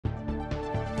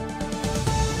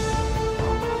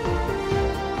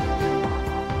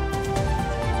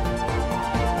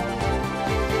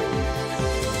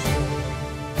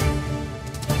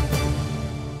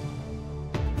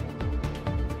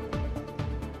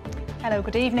Hello,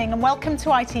 good evening and welcome to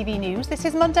ITV News. This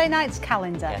is Monday night's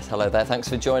calendar. Yes, hello there. Thanks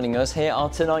for joining us. Here are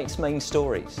tonight's main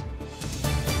stories.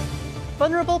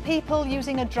 Vulnerable people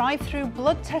using a drive-through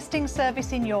blood testing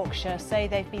service in Yorkshire say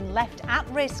they've been left at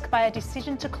risk by a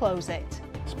decision to close it.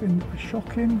 It's been a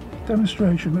shocking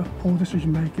demonstration of poor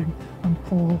decision making and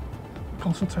poor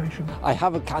consultation. I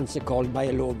have a cancer called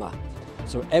myeloma,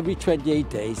 so every 28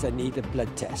 days I need a blood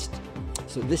test.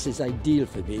 So this is ideal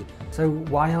for me. So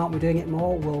why aren't we doing it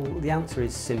more? Well, the answer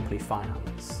is simply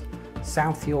finance.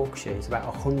 South Yorkshire is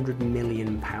about £100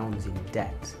 million in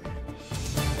debt.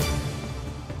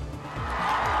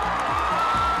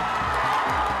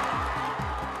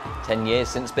 "10 years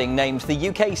since being named the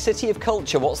UK City of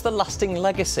Culture. What's the lasting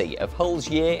legacy of Hull's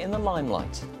year in the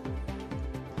limelight?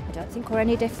 I don't think we're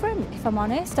any different, if I'm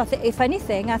honest. If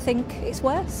anything, I think it's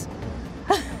worse.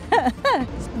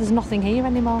 There's nothing here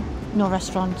anymore. No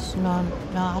restaurants, no,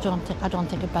 I don't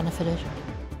think it benefited.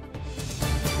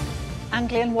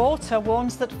 Anglian Water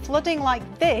warns that flooding like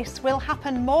this will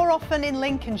happen more often in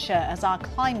Lincolnshire as our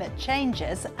climate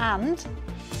changes. And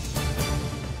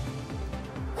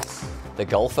The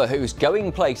golfer who's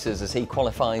going places as he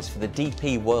qualifies for the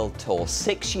DP World Tour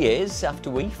 6 years after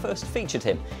we first featured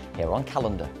him here on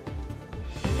Calendar.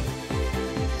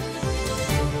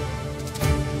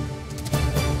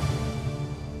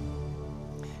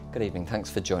 Good evening, thanks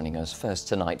for joining us. First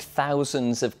tonight,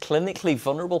 thousands of clinically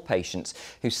vulnerable patients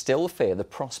who still fear the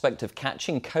prospect of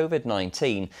catching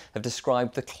COVID-19 have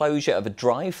described the closure of a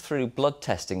drive-through blood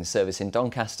testing service in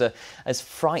Doncaster as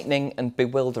frightening and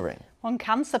bewildering. one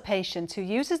cancer patient who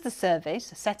uses the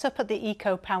service, set up at the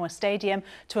Eco Power Stadium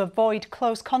to avoid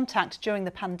close contact during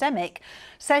the pandemic,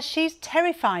 says she's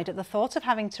terrified at the thought of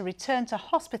having to return to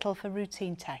hospital for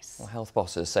routine tests. Well, health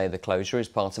bosses say the closure is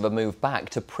part of a move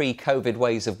back to pre-COVID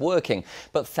ways of working,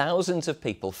 but thousands of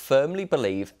people firmly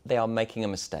believe they are making a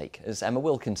mistake, as Emma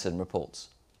Wilkinson reports.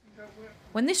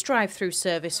 When this drive-through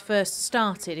service first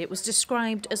started, it was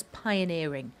described as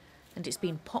pioneering, and it's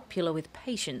been popular with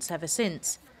patients ever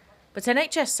since. But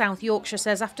NHS South Yorkshire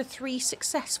says after 3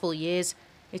 successful years,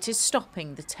 it is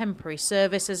stopping the temporary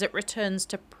service as it returns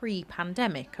to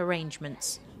pre-pandemic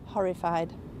arrangements.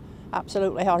 Horrified,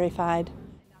 absolutely horrified.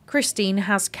 Christine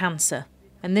has cancer,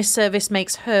 and this service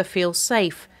makes her feel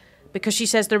safe because she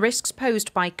says the risks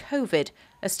posed by COVID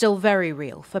are still very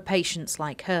real for patients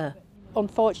like her.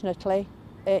 Unfortunately,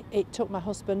 it took my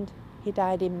husband. He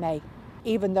died in May.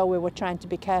 Even though we were trying to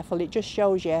be careful, it just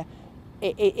shows you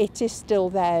it is still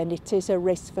there, and it is a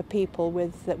risk for people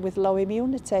with low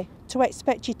immunity. To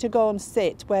expect you to go and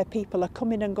sit where people are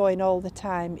coming and going all the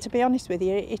time, to be honest with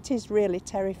you, it is really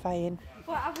terrifying.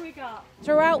 What have we got?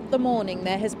 Throughout the morning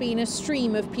there has been a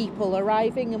stream of people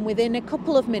arriving and within a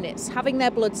couple of minutes having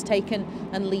their bloods taken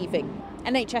and leaving.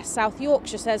 NHS South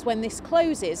Yorkshire says when this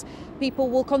closes, people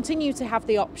will continue to have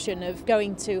the option of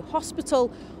going to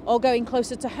hospital or going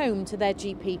closer to home to their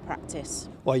GP practice.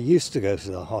 Well, I used to go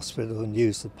to the hospital and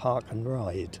use the park and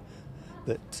ride,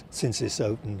 but since it's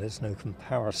open there's no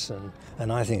comparison,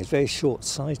 and I think it's very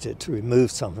short-sighted to remove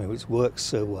something which works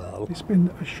so well. It's been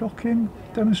a shocking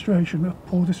demonstration of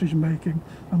poor decision making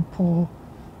and poor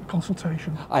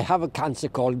consultation. I have a cancer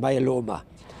called myeloma,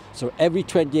 so every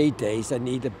 28 days I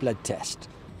need a blood test.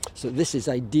 So this is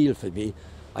ideal for me.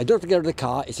 I don't have to get out of the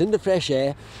car, it's in the fresh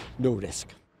air, no risk.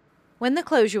 When the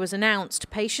closure was announced,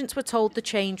 patients were told the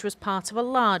change was part of a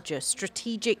larger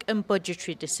strategic and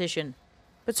budgetary decision.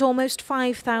 But almost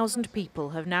 5,000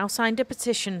 people have now signed a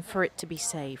petition for it to be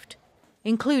saved,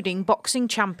 including boxing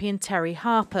champion Terry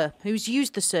Harper, who's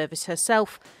used the service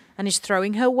herself and is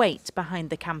throwing her weight behind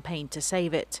the campaign to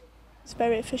save it. It's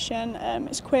very efficient,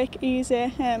 it's quick,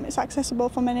 easy, it's accessible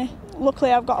for many.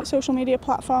 Luckily I've got a social media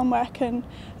platform where I can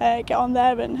get on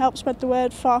there and help spread the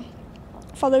word for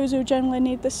those who generally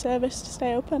need this service to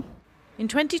stay open. In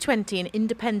 2020, an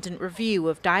independent review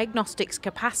of diagnostics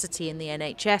capacity in the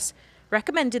NHS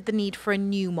recommended the need for a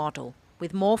new model,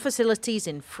 with more facilities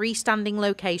in freestanding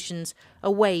locations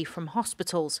away from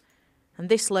hospitals. And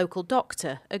this local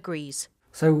doctor agrees.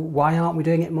 So why aren't we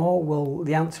doing it more? Well,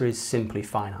 the answer is simply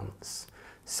finance.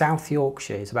 South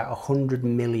Yorkshire is about £100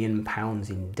 million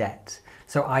in debt.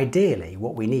 So ideally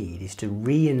what we need is to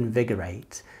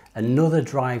reinvigorate another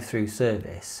drive-through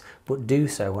service, but do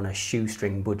so on a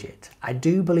shoestring budget. I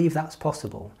do believe that's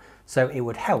possible, so it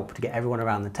would help to get everyone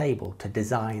around the table to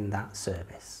design that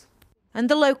service. And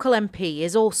the local MP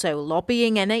is also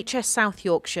lobbying NHS South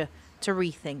Yorkshire to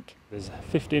rethink. There's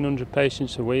 1,500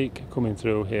 patients a week coming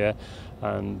through here,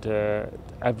 and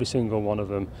every single one of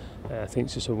them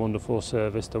thinks it's a wonderful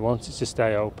service. They want it to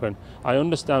stay open. I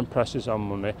understand pressures on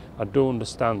money, I do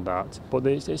understand that, but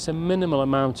it's a minimal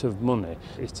amount of money.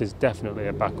 It is definitely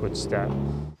a backward step.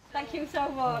 Thank you so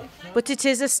much. But it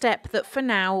is a step that for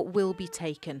now will be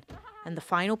taken, and the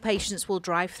final patients will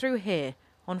drive through here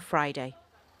on Friday.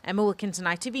 Emma Wilkinson,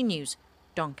 ITV News,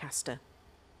 Doncaster.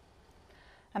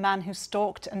 A man who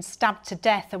stalked and stabbed to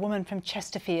death a woman from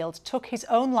Chesterfield took his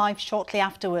own life shortly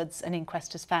afterwards, an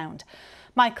inquest has found.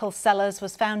 Michael Sellers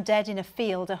was found dead in a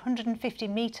field 150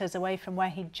 metres away from where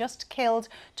he'd just killed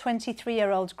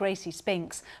 23-year-old Gracie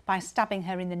Spinks by stabbing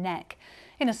her in the neck.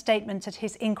 In a statement at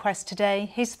his inquest today,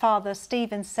 his father,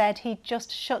 Stephen, said he'd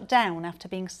just shut down after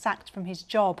being sacked from his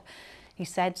job. He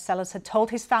said Sellers had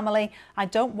told his family, "I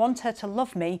don't want her to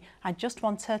love me, I just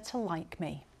want her to like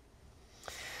me."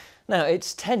 Now,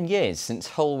 it's 10 years since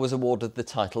Hull was awarded the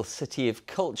title City of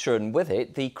Culture, and with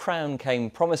it, the crown came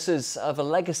promises of a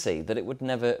legacy that it would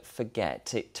never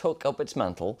forget. It took up its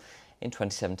mantle in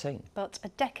 2017. But a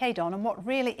decade on, and what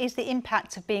really is the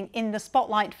impact of being in the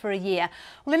spotlight for a year?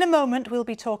 Well, in a moment, we'll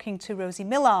be talking to Rosie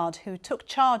Millard, who took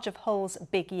charge of Hull's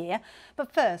big year.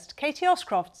 But first, Katie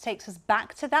Oscroft takes us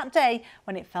back to that day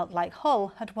when it felt like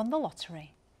Hull had won the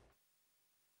lottery.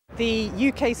 The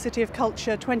UK City of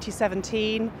Culture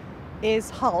 2017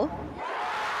 is Hull.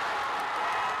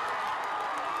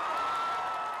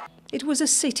 It was a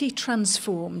city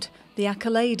transformed. The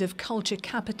accolade of culture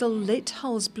capital lit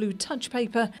Hull's blue touch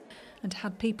paper and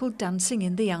had people dancing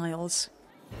in the aisles.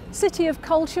 City of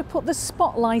Culture put the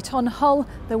spotlight on Hull.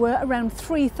 There were around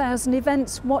 3,000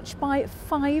 events watched by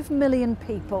 5 million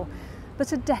people.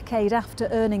 But a decade after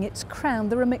earning its crown,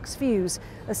 there are mixed views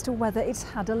as to whether it's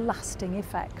had a lasting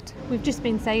effect. We've just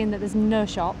been saying that there's no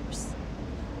shops.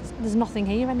 There's nothing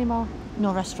here anymore.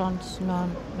 No restaurants, no,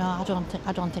 I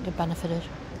don't think it benefited.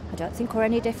 I don't think we're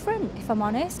any different, if I'm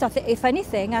honest. If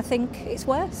anything, I think it's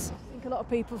worse. I think a lot of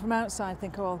people from outside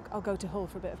think, oh, I'll go to Hull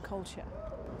for a bit of culture.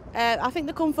 I think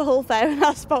they come for Hull Fair and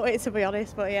I spot it, to be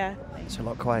honest, but yeah. It's a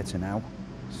lot quieter now,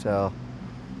 so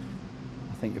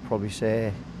I think you'd probably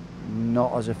say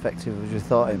not as effective as you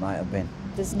thought it might have been.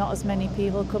 There's not as many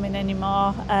people coming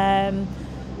anymore, and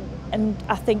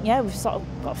I think, yeah, we've sort of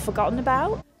got forgotten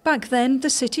about. Back then, the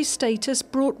city's status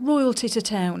brought royalty to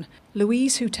town.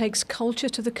 Louise, who takes culture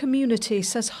to the community,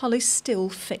 says Hull is still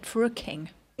fit for a king.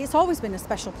 It's always been a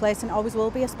special place and it always will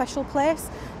be a special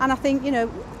place. And I think, you know,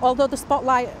 although the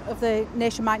spotlight of the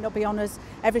nation might not be on us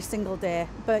every single day,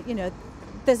 but, you know,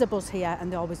 there's a buzz here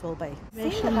and there always will be.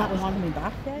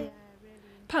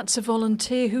 Pat's a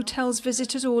volunteer who tells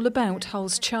visitors all about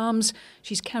Hull's charms.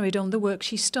 She's carried on the work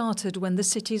she started when the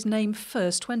city's name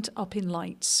first went up in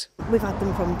lights. We've had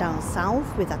them from down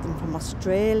south, we've had them from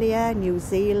Australia, New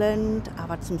Zealand, I've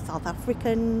had some South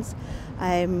Africans.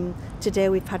 Today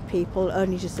we've had people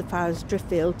only just as far as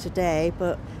Driffield today,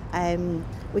 but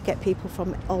we get people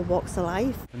from all walks of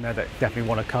life. And they definitely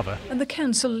want to cover. And the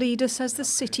council leader says the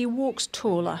city walks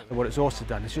taller. What it's also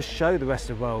done is just show the rest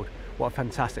of the world what a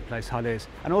fantastic place Hull is,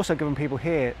 and also giving people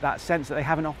here that sense that they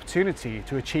have an opportunity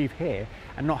to achieve here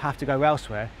and not have to go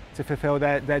elsewhere to fulfil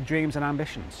their dreams and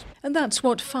ambitions. And that's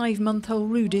what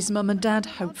 5-month-old Rudy's mum and dad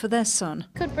hope for their son.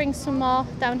 Could bring some more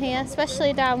down here,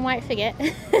 especially down Whitefiggate.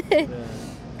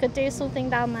 Could do something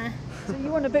down there. So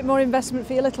you want a bit more investment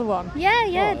for your little one?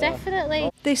 Yeah, definitely.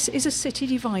 This is a city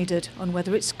divided on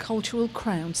whether its cultural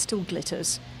crown still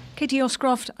glitters. Katie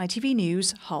Oscroft, ITV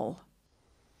News, Hull.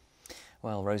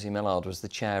 Well, Rosie Millard was the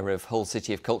chair of Hull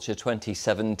City of Culture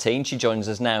 2017. She joins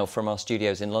us now from our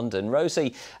studios in London.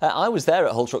 Rosie, I was there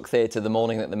at Hull Truck Theatre the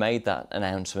morning that they made that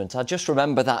announcement. I just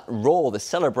remember that roar, the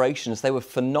celebrations, they were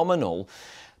phenomenal.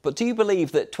 But do you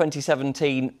believe that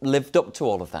 2017 lived up to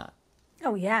all of that?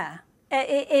 Oh, yeah.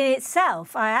 In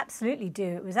itself, I absolutely do.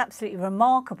 It was absolutely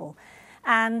remarkable.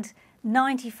 And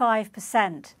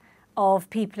 95% of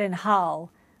people in Hull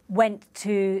went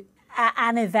to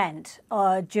an event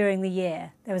during the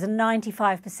year. There was a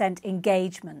 95%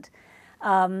 engagement.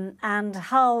 And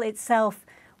Hull itself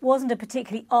wasn't a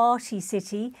particularly arty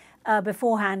city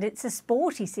beforehand. It's a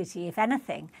sporty city, if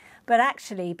anything. But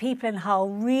actually, people in Hull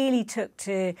really took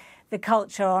to the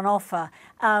culture on offer,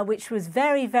 which was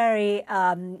very, very.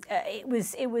 It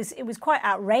was quite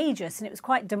outrageous and it was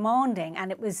quite demanding, and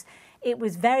it was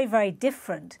very, very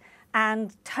different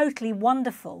and totally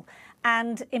wonderful.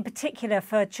 And in particular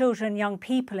for children and young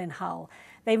people in Hull,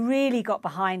 they really got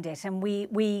behind it, and we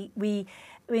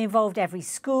involved every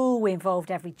school, we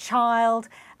involved every child,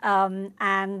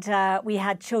 We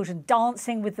had children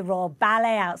dancing with the Royal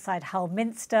Ballet outside Hull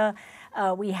Minster.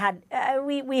 We had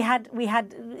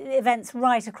events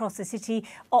right across the city,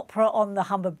 opera on the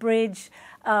Humber Bridge.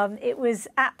 It was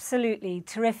absolutely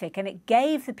terrific, and it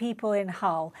gave the people in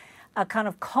Hull a kind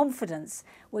of confidence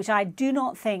which I do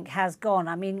not think has gone.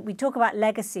 I mean, we talk about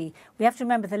legacy. We have to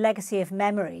remember the legacy of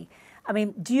memory. I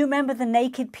mean, do you remember the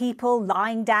naked people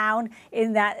lying down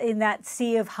in that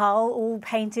sea of Hull, all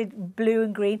painted blue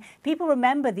and green? People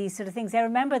remember these sort of things. They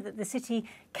remember that the city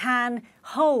can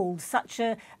hold such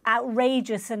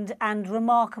outrageous and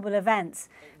remarkable events.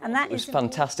 And that was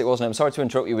fantastic, wasn't it? I'm sorry to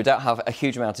interrupt you. We don't have a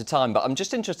huge amount of time, but I'm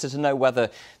just interested to know whether,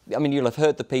 I mean, you'll have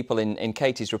heard the people in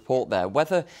Katie's report there,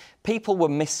 whether people were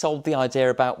missold the idea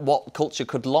about what culture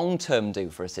could long-term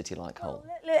do for a city like Hull.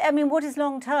 I mean, what is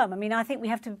long-term? I mean, I think we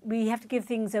have to give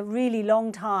things a really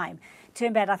long time to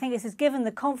embed. I think this has given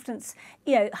the confidence.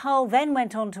 You know, Hull then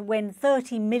went on to win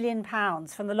 £30 million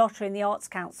from the Lottery and the Arts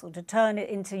Council to turn it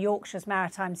into Yorkshire's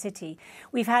maritime city.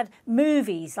 We've had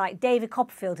movies like David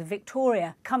Copperfield of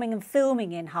Victoria coming and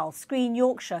filming in Hull. Screen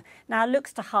Yorkshire now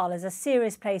looks to Hull as a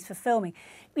serious place for filming.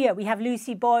 Yeah, we have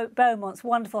Lucy Beaumont's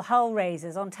wonderful Hull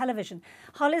Raisers on television.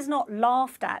 Hull is not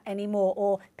laughed at anymore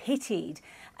or pitied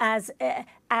as a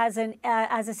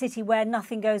city where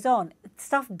nothing goes on.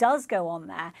 Stuff does go on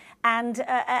there, and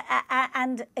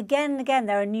again and again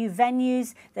there are new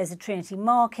venues. There's a Trinity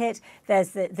Market.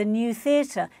 There's the new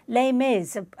theatre, Les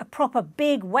Mis, a proper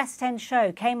big West End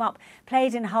show came up,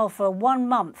 played in Hull for 1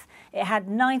 month. It had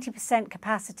 90%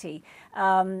 capacity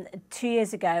 2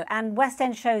 years ago, and West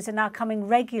End shows are now coming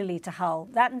regularly to Hull.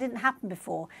 That didn't happen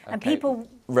before, and people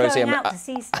Rosie, going out to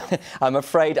see stuff. I'm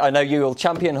afraid I know you will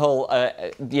champion Hull,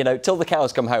 you know, till the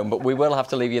cows come home, but we will have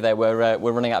to leave you there. We're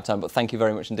running out of time, but thank you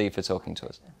very much indeed for talking to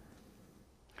us.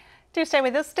 Do stay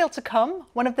with us. Still to come,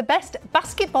 one of the best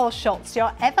basketball shots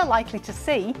you're ever likely to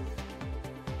see.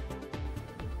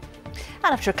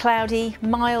 And after a cloudy,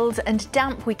 mild and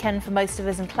damp weekend for most of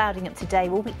us and clouding up today,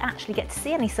 will we actually get to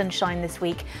see any sunshine this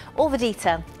week? All the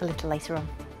detail a little later on.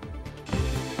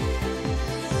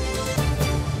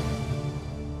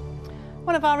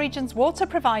 One of our region's water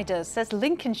providers says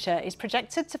Lincolnshire is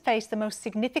projected to face the most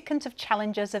significant of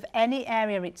challenges of any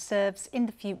area it serves in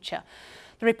the future.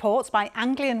 The report by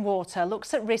Anglian Water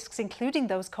looks at risks including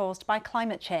those caused by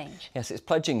climate change. Yes, it's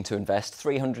pledging to invest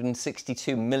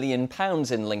 £362 million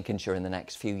in Lincolnshire in the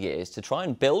next few years to try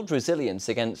and build resilience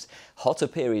against hotter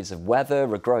periods of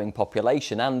weather, a growing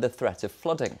population and the threat of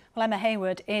flooding. Well, Emma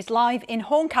Hayward is live in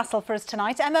Horncastle for us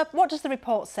tonight. Emma, what does the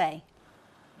report say?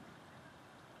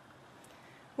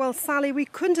 Well, Sally, we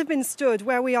couldn't have been stood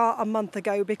where we are a month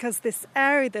ago because this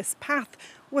area, this path,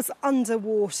 was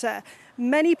underwater.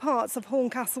 Many parts of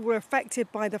Horncastle were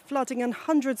affected by the flooding and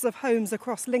hundreds of homes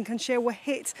across Lincolnshire were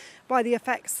hit by the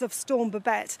effects of Storm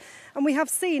Babette. And we have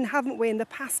seen, haven't we, in the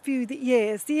past few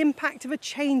years, the impact of a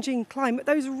changing climate,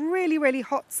 those really, really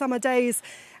hot summer days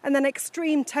and then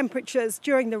extreme temperatures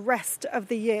during the rest of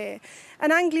the year.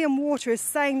 And Anglian Water is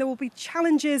saying there will be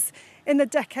challenges in the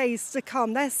decades to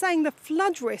come. They're saying the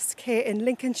flood risk here in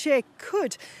Lincolnshire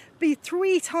could be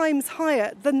 3 times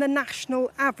higher than the national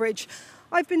average.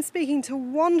 I've been speaking to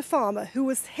one farmer who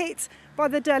was hit by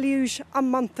the deluge a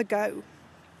month ago.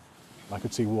 I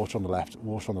could see water on the left,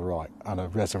 water on the right and a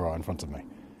reservoir in front of me.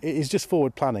 It is just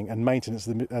forward planning and maintenance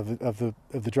of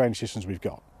the drainage systems we've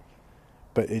got.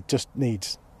 But it just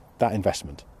needs that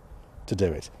investment to do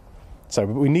it. So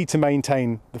we need to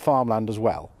maintain the farmland as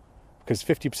well, because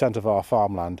 50% of our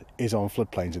farmland is on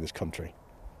floodplains in this country,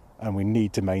 and we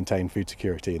need to maintain food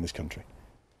security in this country.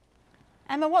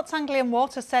 Emma, what's Anglian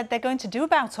Water said they're going to do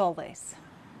about all this?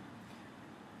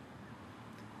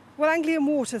 Well, Anglian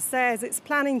Water says it's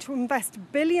planning to invest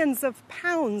billions of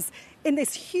pounds in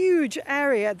this huge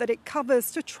area that it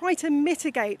covers to try to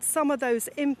mitigate some of those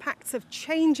impacts of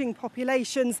changing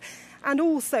populations and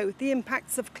also the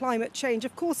impacts of climate change.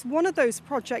 Of course, one of those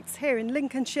projects here in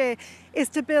Lincolnshire is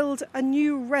to build a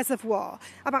new reservoir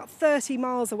about 30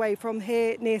 miles away from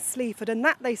here near Sleaford, and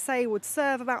that, they say, would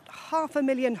serve about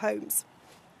 500,000 homes.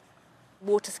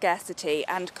 Water scarcity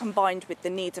and combined with the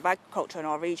needs of agriculture in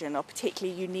our region are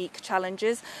particularly unique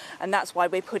challenges, and that's why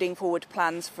we're putting forward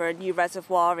plans for a new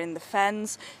reservoir in the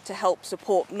Fens to help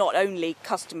support not only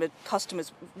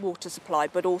customers' water supply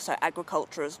but also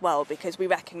agriculture as well, because we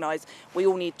recognise we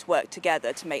all need to work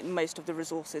together to make the most of the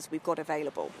resources we've got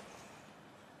available.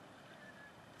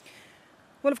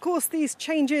 Well, of course, these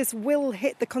changes will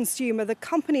hit the consumer. The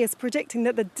company is predicting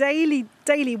that the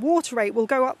daily water rate will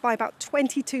go up by about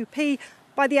 22p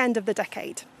by the end of the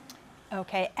decade.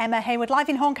 OK, Emma Hayward live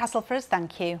in Horncastle for us.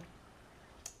 Thank you.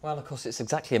 Well, of course, it's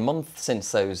exactly a month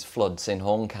since those floods in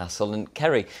Horncastle. And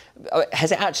Kerry,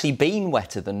 has it actually been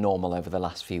wetter than normal over the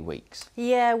last few weeks?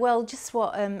 Yeah, well, just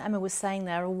what Emma was saying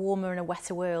there, a warmer and a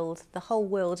wetter world. The whole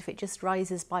world, if it just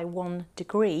rises by 1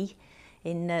 degree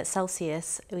in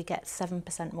Celsius, we get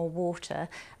 7% more water.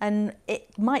 And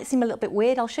it might seem a little bit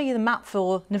weird. I'll show you the map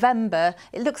for November.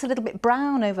 It looks a little bit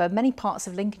brown over many parts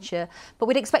of Lincolnshire, but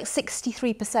we'd expect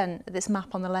 63% of this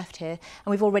map on the left here,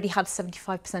 and we've already had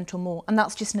 75% or more, and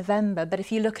that's just November. But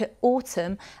if you look at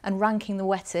autumn and ranking the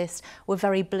wettest, we're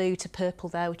very blue to purple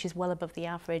there, which is well above the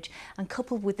average. And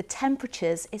coupled with the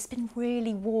temperatures, it's been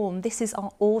really warm. This is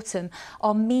our autumn,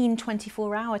 our mean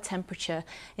 24-hour temperature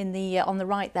in the on the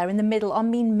right there. In the middle, our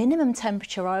mean minimum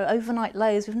temperature, our overnight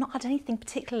lows. We've not had anything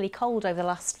particularly cold over the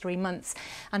last 3 months.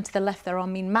 And to the left there, our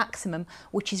mean maximum,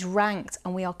 which is ranked,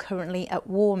 and we are currently at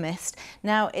warmest.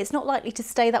 Now, it's not likely to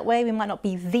stay that way. We might not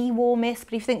be the warmest,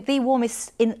 but if you think the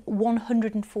warmest in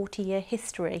 140-year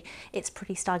history, it's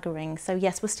pretty staggering. So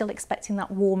yes, we're still expecting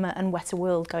that warmer and wetter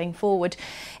world going forward.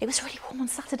 It was really warm on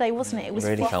Saturday, wasn't it? It was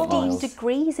really 15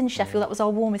 degrees in Sheffield. That was our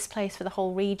warmest place for the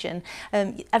whole region.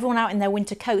 Everyone out in their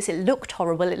winter coats, it looked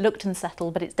horrible, it looked unsettled,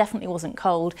 but it definitely wasn't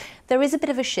cold. There is a bit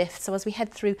of a shift, so as we head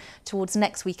through towards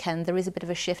next weekend, there is a bit of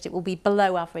a shift. It will be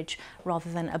below average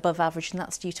rather than above average, and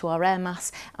that's due to our air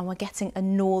mass, and we're getting a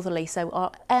northerly, so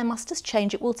our air mass does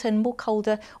change. It will turn more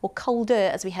colder or colder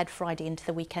as we head Friday into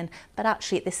the weekend, but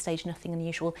actually at this stage nothing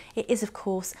unusual. It is, of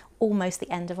course, almost the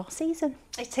end of our season.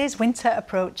 It is, winter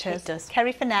approaches. It does.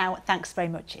 Kerry, for now, thanks very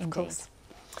much indeed.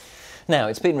 Now,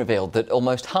 it's been revealed that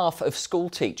almost half of school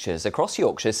teachers across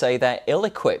Yorkshire say they're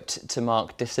ill-equipped to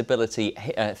mark Disability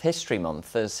History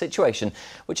Month, a situation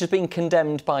which has been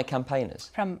condemned by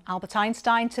campaigners. From Albert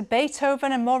Einstein to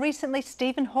Beethoven and more recently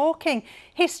Stephen Hawking,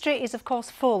 history is of course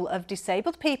full of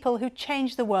disabled people who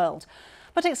changed the world.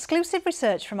 But exclusive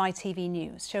research from ITV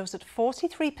News shows that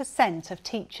 43% of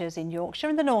teachers in Yorkshire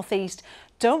and the North East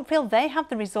don't feel they have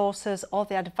the resources or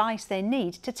the advice they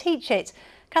need to teach it.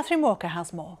 Catherine Walker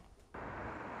has more.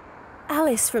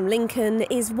 Alice from Lincoln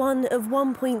is one of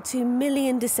 1.2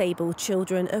 million disabled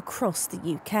children across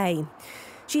the UK.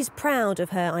 She's proud of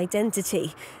her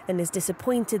identity and is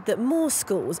disappointed that more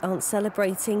schools aren't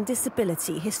celebrating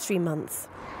Disability History Month.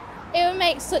 It would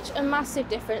make such a massive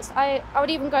difference. I would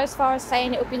even go as far as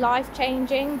saying it would be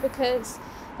life-changing, because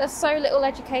there's so little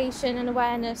education and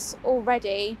awareness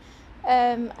already,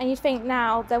 and you think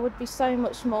now there would be so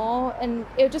much more, and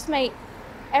it would just make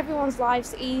everyone's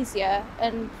lives easier.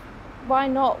 And why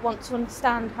not want to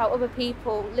understand how other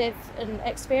people live and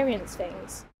experience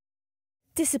things?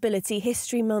 Disability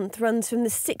History Month runs from the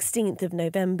 16th of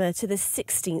November to the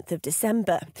 16th of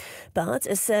December. But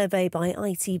a survey by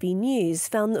ITV News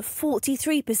found that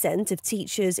 43% of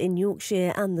teachers in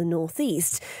Yorkshire and the North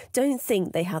East don't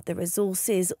think they have the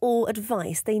resources or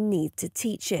advice they need to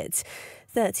teach it.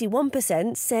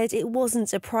 31% said it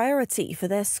wasn't a priority for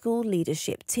their school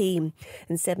leadership team,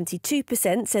 and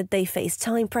 72% said they face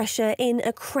time pressure in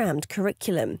a crammed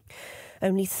curriculum.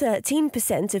 Only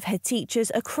 13% of head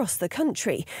teachers across the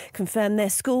country confirmed their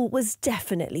school was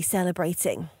definitely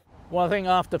celebrating. Well, I think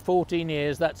after 14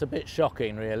 years, that's a bit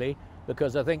shocking, really,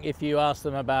 because I think if you ask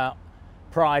them about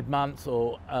Pride Month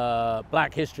or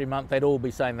Black History Month, they'd all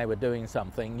be saying they were doing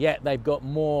something, yet they've got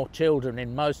more children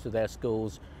in most of their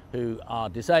schools who are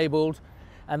disabled,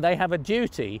 and they have a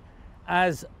duty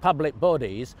as public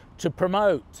bodies to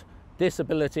promote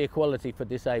disability equality for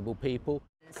disabled people.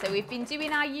 So we've been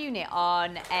doing our unit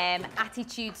on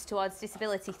attitudes towards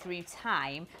disability through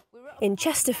time. In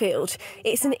Chesterfield,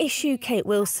 it's an issue Kate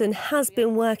Wilson has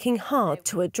been working hard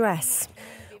to address.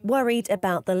 Worried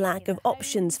about the lack of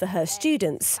options for her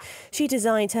students, she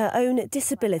designed her own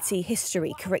disability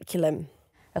history curriculum.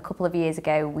 A couple of years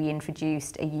ago, we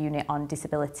introduced a unit on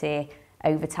disability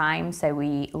over time. So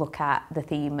we look at the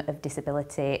theme of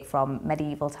disability from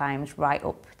medieval times right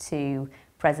up to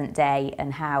present day,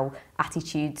 and how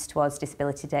attitudes towards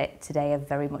disability today have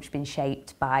very much been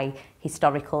shaped by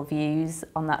historical views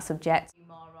on that subject.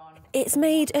 It's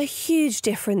made a huge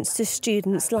difference to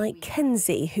students like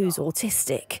Kenzie, who's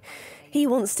autistic. He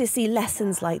wants to see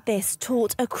lessons like this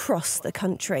taught across the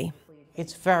country.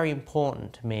 It's very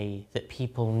important to me that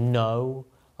people know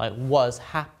what has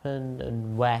happened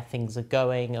and where things are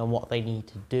going and what they need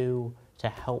to do to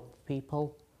help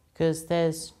people, because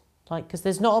there's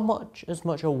not as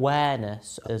much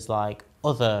awareness as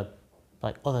other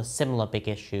similar big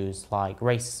issues like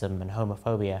racism and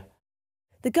homophobia.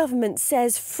 The government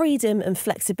says freedom and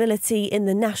flexibility in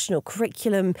the national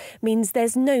curriculum means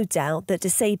there's no doubt that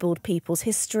disabled people's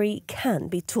history can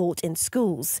be taught in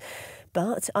schools.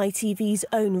 But ITV's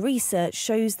own research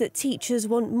shows that teachers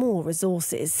want more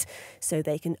resources so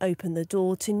they can open the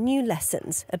door to new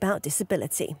lessons about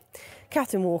disability.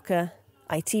 Catherine Walker,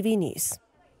 ITV News.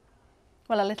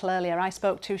 Well, a little earlier I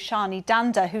spoke to Shani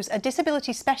Danda, who's a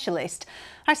disability specialist.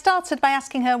 I started by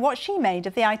asking her what she made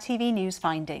of the ITV News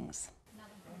findings.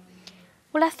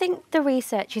 Well, I think the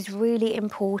research is really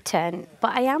important,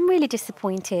 but I am really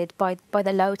disappointed by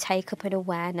the low take-up and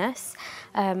awareness,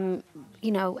 from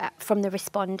the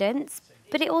respondents.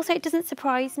 But it doesn't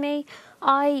surprise me.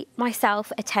 I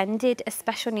myself attended a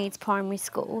special needs primary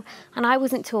school and I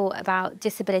wasn't taught about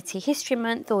Disability History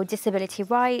Month or disability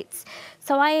rights.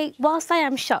 So whilst I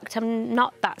am shocked, I'm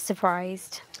not that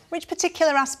surprised. Which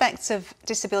particular aspects of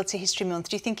Disability History Month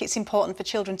do you think it's important for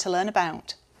children to learn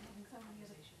about?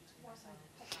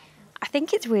 I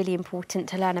think it's really important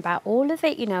to learn about all of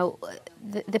it,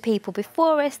 the people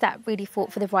before us that really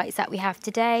fought for the rights that we have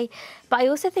today. But I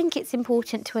also think it's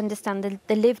important to understand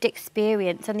the lived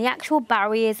experience and the actual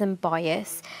barriers and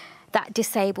bias that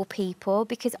disable people,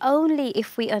 because only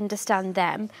if we understand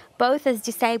them, both as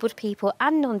disabled people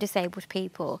and non-disabled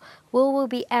people, will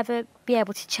we ever be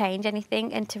able to change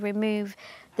anything and to remove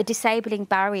the disabling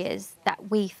barriers that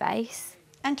we face.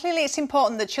 And clearly it's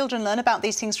important that children learn about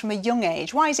these things from a young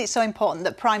age. Why is it so important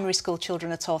that primary school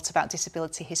children are taught about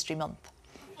Disability History Month?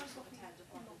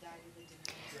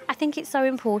 I think it's so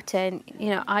important.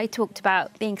 I talked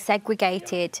about being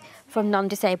segregated from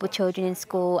non-disabled children in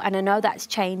school, and I know that's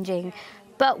changing.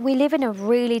 But we live in a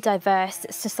really diverse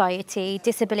society.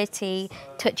 Disability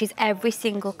touches every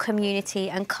single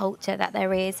community and culture that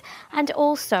there is. And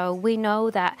also, we know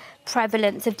that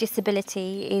prevalence of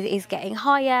disability is getting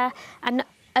higher, and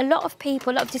a lot of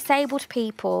disabled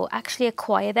people actually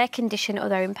acquire their condition or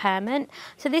their impairment.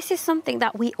 So this is something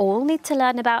that we all need to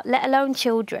learn about, let alone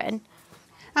children.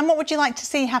 And what would you like to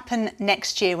see happen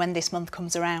next year when this month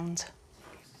comes around?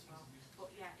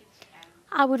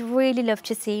 I would really love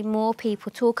to see more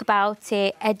people talk about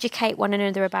it, educate one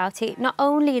another about it, not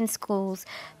only in schools,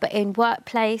 but in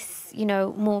workplace,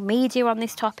 more media on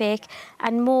this topic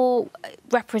and more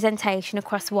representation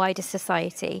across wider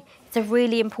society. It's a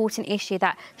really important issue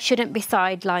that shouldn't be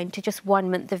sidelined to just 1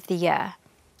 month of the year.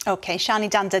 OK, Shani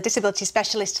Danda, disability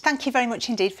specialist, thank you very much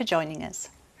indeed for joining us.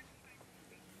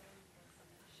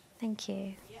 Thank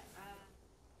you.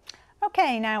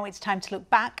 OK, now it's time to look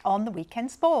back on the weekend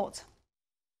sport.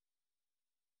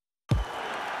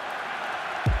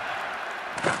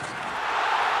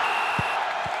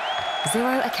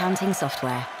 Zero Accounting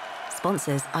Software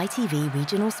sponsors ITV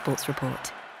Regional Sports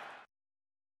Report.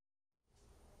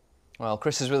 Well,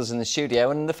 Chris is with us in the studio,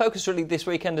 and the focus really this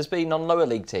weekend has been on lower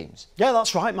league teams. Yeah,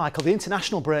 that's right, Michael. The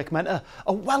international break meant a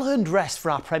well-earned rest for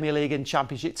our Premier League and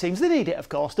Championship teams. They need it, of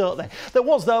course, don't they? There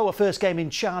was, though, a first game in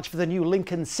charge for the new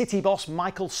Lincoln City boss,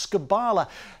 Michael Skubala.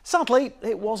 Sadly,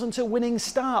 it wasn't a winning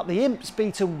start. The Imps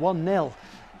beaten 1-0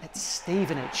 at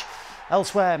Stevenage.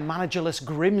 Elsewhere, managerless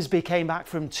Grimsby came back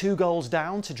from 2 goals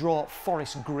down to draw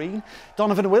Forest Green.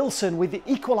 Donovan Wilson with the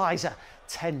equaliser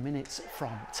 10 minutes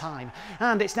from time.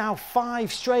 And it's now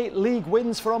 5 straight league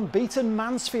wins for unbeaten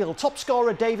Mansfield. Top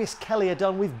scorer Davis Kelly are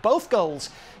done with both goals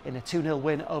in a 2-0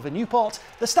 win over Newport.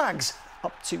 The Stags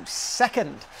up to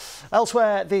second.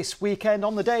 Elsewhere this weekend,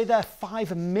 on the day their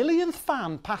 5 millionth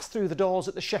fan passed through the doors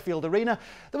at the Sheffield Arena,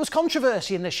 there was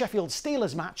controversy in the Sheffield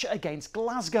Steelers match against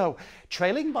Glasgow.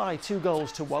 Trailing by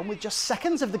 2-1 with just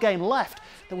seconds of the game left,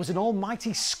 there was an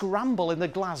almighty scramble in the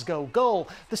Glasgow goal.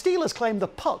 The Steelers claimed the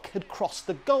puck had crossed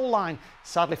the goal line.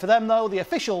 Sadly for them, though, the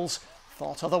officials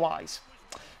thought otherwise.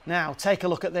 Now, take a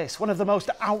look at this. One of the most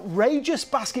outrageous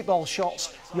basketball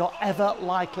shots you're ever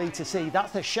likely to see.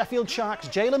 That's the Sheffield Sharks'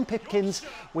 Jalen Pipkins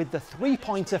with the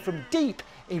three-pointer from deep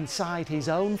inside his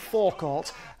own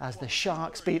forecourt as the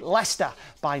Sharks beat Leicester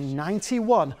by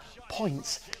 91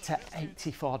 points to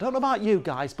 84. I don't know about you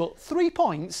guys, but 3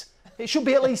 points, it should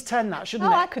be at least 10, that,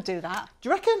 shouldn't it? Oh, I could do that. Do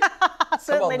you reckon?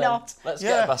 Certainly not. Let's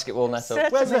get a basketball net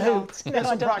up. Where's the hoop? No, Get I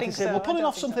some don't practice think in. so. Well, pulling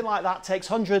off something like that takes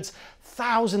hundreds,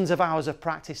 thousands of hours of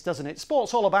practice, doesn't it?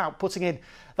 Sport's all about putting in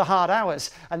the hard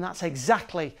hours, and that's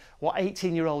exactly what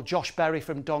 18-year-old Josh Berry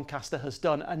from Doncaster has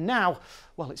done. And now,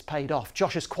 well, it's paid off.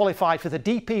 Josh has qualified for the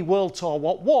DP World Tour,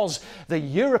 what was the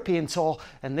European Tour,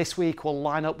 and this week will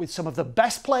line up with some of the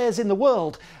best players in the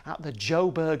world at the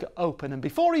Joburg Open. And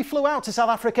before he flew out to South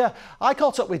Africa, I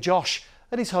caught up with Josh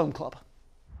at his home club.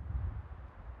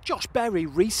 Josh Berry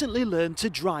recently learned to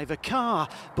drive a car,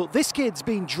 but this kid's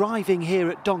been driving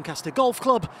here at Doncaster Golf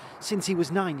Club since he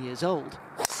was 9 years old.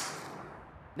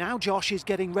 Now Josh is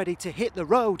getting ready to hit the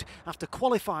road after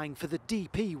qualifying for the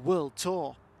DP World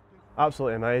Tour.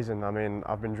 Absolutely amazing. I mean,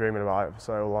 I've been dreaming about it for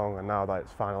so long, and now that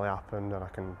it's finally happened and I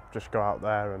can just go out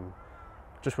there and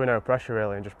just with no pressure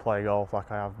really and just play golf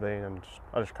like I have been, and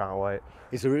I just can't wait.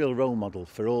 He's a real role model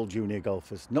for all junior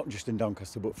golfers, not just in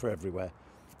Doncaster but for everywhere.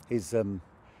 He's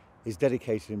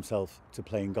dedicated himself to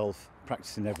playing golf,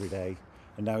 practicing every day,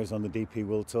 and now he's on the DP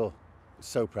World Tour.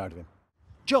 So proud of him.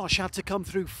 Josh had to come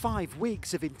through 5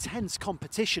 weeks of intense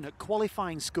competition at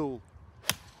qualifying school.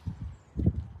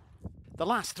 The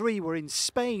last 3 were in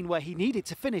Spain, where he needed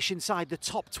to finish inside the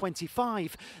top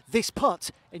 25. This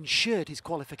putt ensured his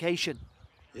qualification.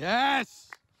 Yes!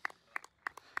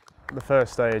 The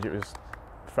first stage it was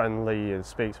friendly and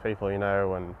speak to people, you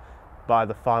know, and by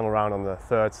the final round on the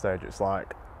third stage it's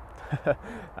like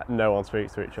no one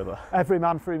speaks to each other. Every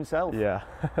man for himself. Yeah.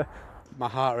 My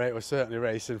heart rate was certainly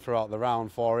racing throughout the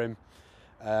round for him.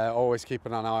 Always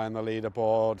keeping an eye on the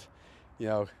leaderboard, you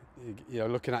know,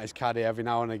 looking at his caddy every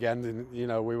now and again, and you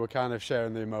know, we were kind of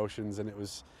sharing the emotions, and it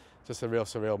was just a real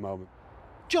surreal moment.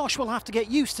 Josh will have to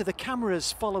get used to the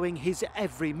cameras following his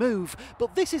every move,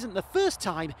 but this isn't the first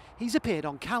time he's appeared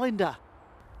on calendar.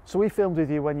 So we filmed with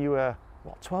you when you were,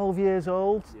 what, 12 years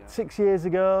old? Yeah. 6 years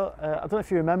ago. I don't know if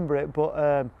you remember it,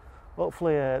 but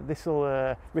hopefully this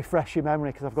will refresh your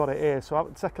memory, because I've got it here, so I'll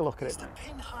take a look at it. It's the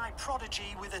pin-high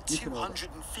prodigy with a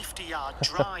 250-yard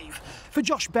drive. For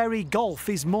Josh Berry, golf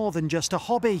is more than just a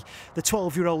hobby. The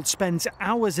 12-year-old spends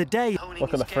hours a day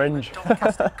look at the fringe.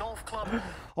 Golf Club,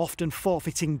 often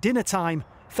forfeiting dinner time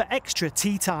for extra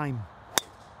tea time.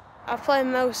 I play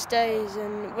most days,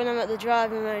 and when I'm at the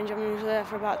driving range I'm usually there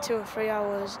for about 2 or 3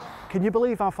 hours. Can you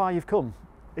believe how far you've come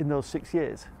in those 6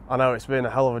 years? I know, it's been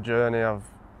a hell of a journey.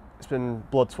 It's been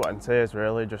blood, sweat and tears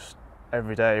really, just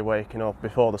every day waking up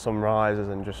before the sun rises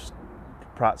and just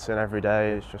practicing every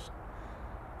day. It's just,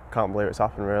 can't believe it's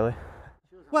happened really.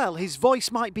 Well, his voice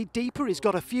might be deeper, he's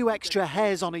got a few extra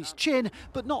hairs on his chin,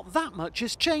 but not that much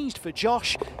has changed for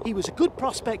Josh. He was a good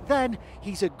prospect then,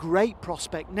 he's a great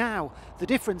prospect now. The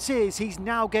difference is he's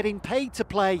now getting paid to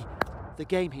play the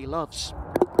game he loves.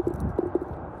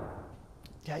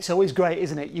 Yeah, it's always great,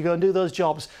 isn't it? You go and do those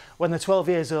jobs when they're 12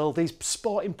 years old, these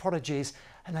sporting prodigies,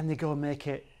 and then they go and make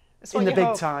it in the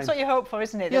big time. That's what you hope for,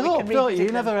 isn't it? You hope, don't you?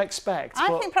 You never expect.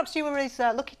 I think perhaps you were his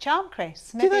lucky charm,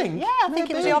 Chris. Maybe, do you think? Yeah, I think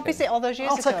it was the opposite all those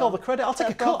years ago. I'll take all the credit. I'll take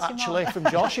a cut, actually, from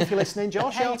Josh, if you're listening.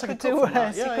 Josh, I'll take a cut from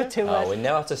that. You could do worse. We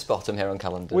know how to spot him here on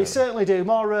calendar. We certainly do.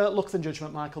 More luck than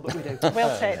judgment, Michael, but we do.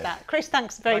 We'll take that. Chris,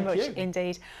 thanks very much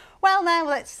indeed. Well, now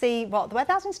let's see what the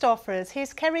weather has in store for us.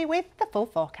 Here's Kerry with the full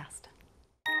forecast.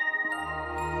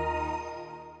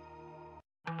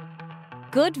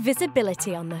 Good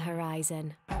visibility on the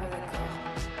horizon.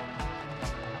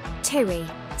 Tiri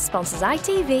sponsors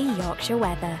ITV Yorkshire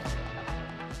Weather.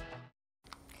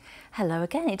 Hello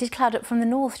again. It did cloud up from the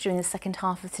north during the second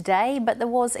half of today, but there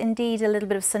was indeed a little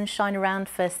bit of sunshine around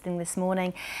first thing this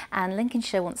morning, and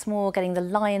Lincolnshire once more getting the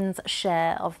lion's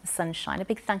share of the sunshine. A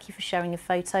big thank you for sharing your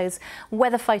photos,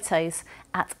 weather photos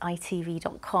at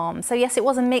itv.com. So yes, it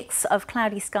was a mix of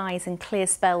cloudy skies and clear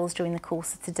spells during the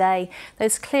course of today.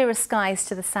 Those clearer skies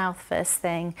to the south first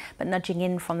thing, but nudging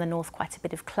in from the north quite a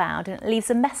bit of cloud, and it leaves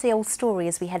a messy old story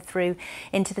as we head through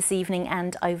into this evening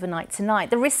and overnight tonight.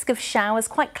 The risk of showers,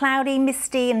 quite cloudy,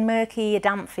 misty and murky, a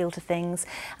damp feel to things,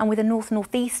 and with a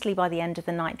north-northeasterly by the end of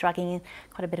the night, dragging in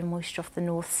quite a bit of moisture off the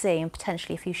North Sea and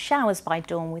potentially a few showers by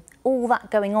dawn. With all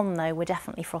that going on though, we're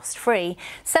definitely frost-free.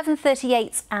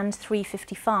 7:38 and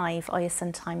 3:55 are your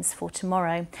sun times for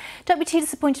tomorrow. Don't be too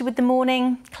disappointed with the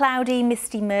morning. Cloudy,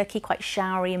 misty, murky, quite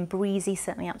showery and breezy,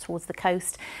 certainly out towards the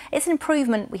coast. It's an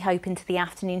improvement, we hope, into the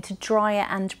afternoon to drier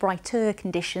and brighter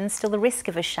conditions. Still the risk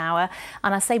of a shower,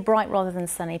 and I say bright rather than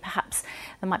sunny. Perhaps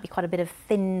there might be quite a bit of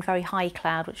thin, very high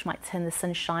cloud, which might turn the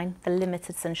sunshine, the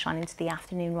limited sunshine, into the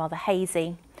afternoon rather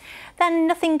hazy. Then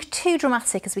nothing too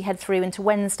dramatic as we head through into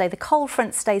Wednesday. The cold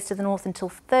front stays to the north until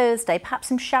Thursday. Perhaps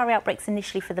some showery outbreaks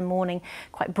initially for the morning.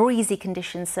 Quite breezy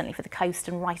conditions, certainly for the coast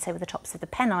and right over the tops of the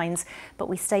Pennines. But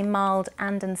we stay mild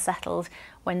and unsettled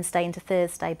Wednesday into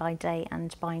Thursday by day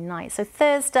and by night. So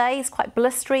Thursday is quite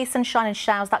blustery, sunshine and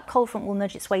showers. That cold front will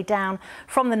nudge its way down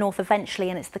from the north eventually,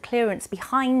 and it's the clearance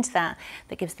behind that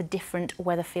that gives the different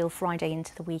weather feel Friday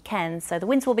into the weekend. So the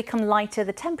winds will become lighter,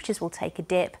 the temperatures will take a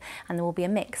dip, and there will be a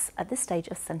mix at this stage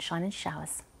of sunshine and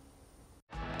showers.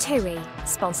 Tiri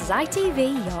sponsors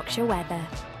ITV Yorkshire Weather.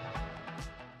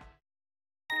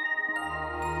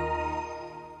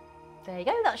 There you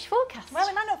go, that's your forecast. Well,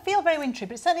 it might not feel very wintry,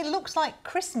 but it certainly looks like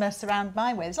Christmas around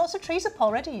my way. There's lots of trees up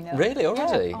already, you know. Really,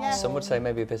 already? Yeah. Some would say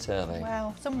maybe a bit early.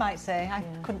 Well, some might say. I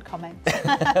couldn't comment.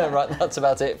 Right, that's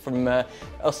about it from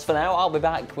us for now. I'll be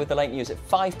back with the late news at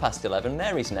 11:05.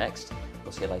 Mary's next. But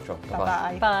We'll see you later on.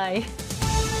 Bye-bye. Bye.